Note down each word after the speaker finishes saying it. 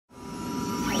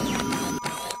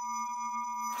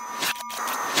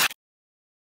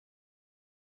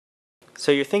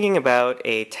So you're thinking about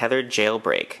a tethered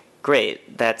jailbreak.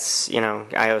 Great, that's,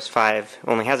 iOS 5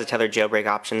 only has a tethered jailbreak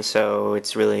option, so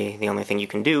it's really the only thing you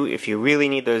can do if you really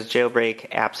need those jailbreak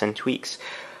apps and tweaks.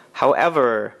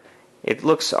 However, it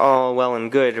looks all well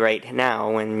and good right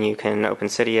now when you can open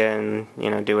Cydia and,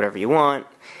 do whatever you want.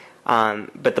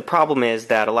 But the problem is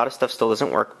that a lot of stuff still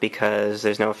doesn't work because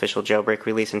there's no official jailbreak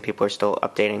release and people are still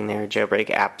updating their jailbreak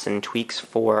apps and tweaks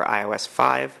for iOS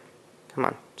 5. Come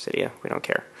on, Cydia, we don't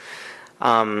care.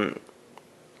 And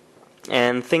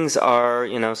things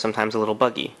are, sometimes a little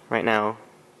buggy. Right now,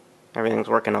 everything's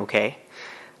working okay,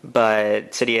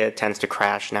 but Cydia tends to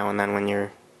crash now and then when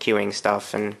you're queuing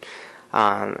stuff, and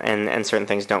certain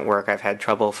things don't work. I've had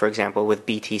trouble, for example, with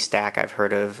BT Stack. I've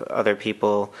heard of other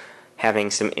people having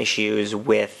some issues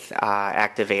with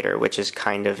Activator, which is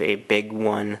kind of a big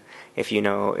one. If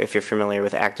you're familiar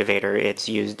with Activator, it's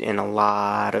used in a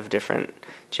lot of different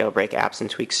jailbreak apps and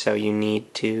tweaks, so you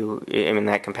need to,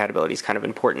 that compatibility is kind of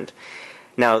important.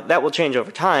 Now, that will change over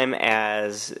time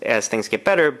as things get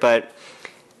better, but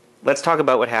let's talk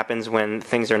about what happens when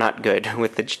things are not good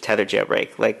with the tethered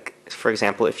jailbreak. Like, for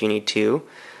example, if you need to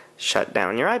shut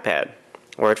down your iPad,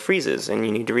 or it freezes and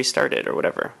you need to restart it or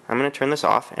whatever. I'm going to turn this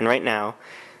off, and right now,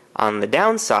 on the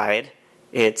downside,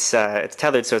 it's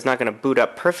tethered, so it's not going to boot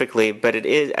up perfectly, but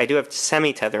I do have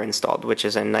semi-tether installed, which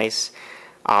is a nice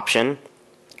option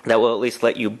that will at least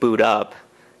let you boot up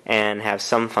and have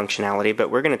some functionality, but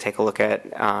we're going to take a look at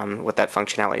what that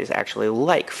functionality is actually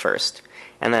like first.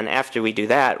 And then after we do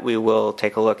that, we will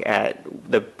take a look at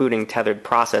the booting tethered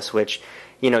process, which,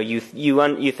 you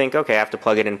think, okay, I have to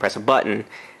plug it in and press a button.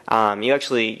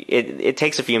 It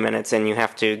takes a few minutes, and you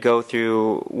have to go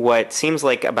through what seems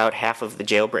like about half of the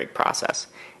jailbreak process.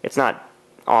 It's not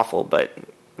awful, but,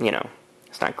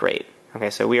 it's not great.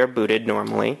 Okay, so we are booted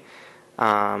normally,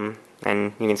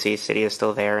 and you can see Cydia is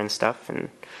still there and stuff, and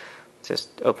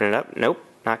just open it up. Nope,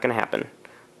 not going to happen.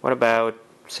 What about,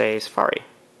 say, Safari?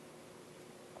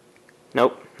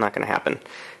 Nope, not going to happen.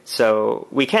 So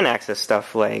we can access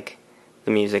stuff like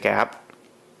the music app,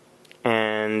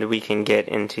 and we can get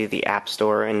into the App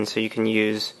Store, and so you can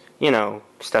use,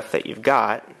 stuff that you've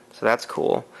got, so that's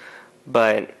cool.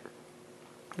 But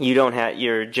you don't have,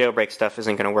 your jailbreak stuff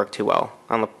isn't going to work too well.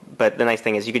 But the nice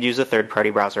thing is you could use a third-party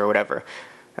browser or whatever.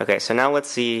 Okay, so now let's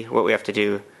see what we have to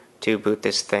do to boot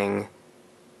this thing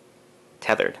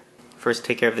tethered. First,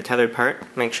 take care of the tethered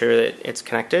part, make sure that it's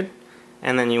connected,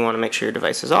 and then you want to make sure your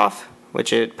device is off,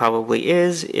 which it probably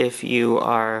is if you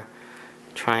are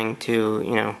trying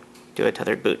to, do a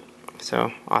tethered boot.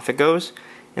 So off it goes.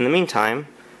 In the meantime,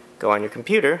 go on your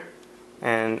computer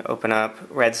and open up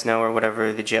Red Snow or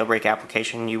whatever the jailbreak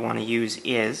application you want to use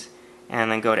is,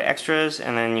 and then go to Extras,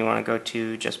 and then you want to go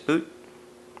to Just Boot,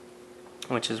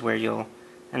 which is where you'll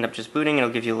end up just booting. It'll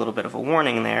give you a little bit of a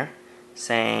warning there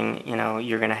saying,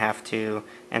 you're going to have to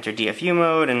enter DFU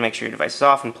mode and make sure your device is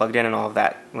off and plugged in and all of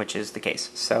that, which is the case.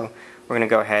 So we're going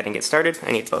to go ahead and get started.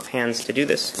 I need both hands to do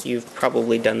this. You've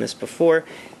probably done this before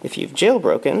if you've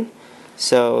jailbroken,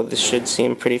 so this should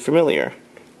seem pretty familiar.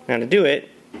 Now to do it,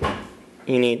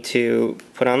 you need to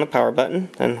put on the power button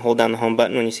and hold down the home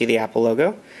button when you see the Apple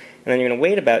logo, and then you're going to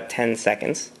wait about 10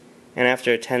 seconds, and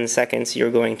after 10 seconds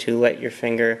you're going to let your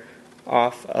finger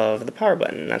off of the power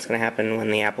button. That's going to happen when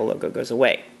the Apple logo goes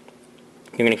away.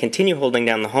 You're going to continue holding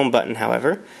down the home button,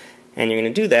 however, and you're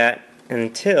going to do that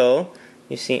until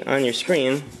you see on your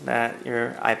screen that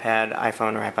your iPad,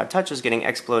 iPhone, or iPod Touch is getting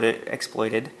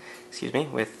exploited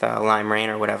with Lime Rain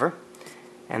or whatever.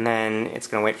 And then it's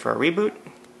going to wait for a reboot.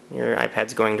 Your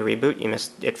iPad's going to reboot.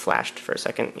 It flashed for a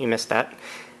second. You missed that.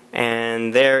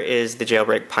 And there is the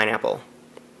jailbreak pineapple.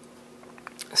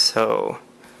 So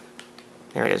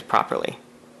there it is properly.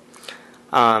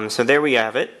 So there we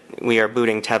have it. We are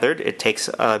booting tethered. It takes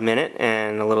a minute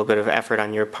and a little bit of effort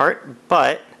on your part,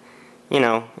 but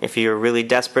if you're really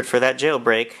desperate for that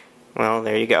jailbreak, well,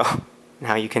 there you go.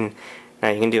 Now you can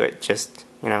do it. Just,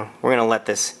 we're going to let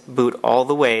this boot all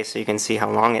the way so you can see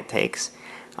how long it takes.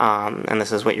 And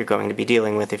this is what you're going to be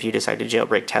dealing with if you decide to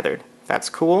jailbreak tethered. If that's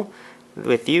cool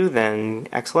with you, then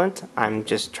excellent. I'm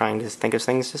just trying to think of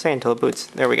things to say until it boots.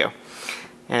 There we go.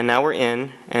 And now we're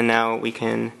in, and now we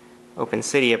can open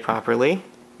Cydia properly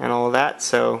and all of that,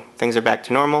 so things are back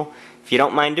to normal. If you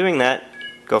don't mind doing that,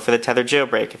 go for the tethered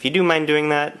jailbreak. If you do mind doing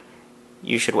that,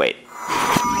 you should wait.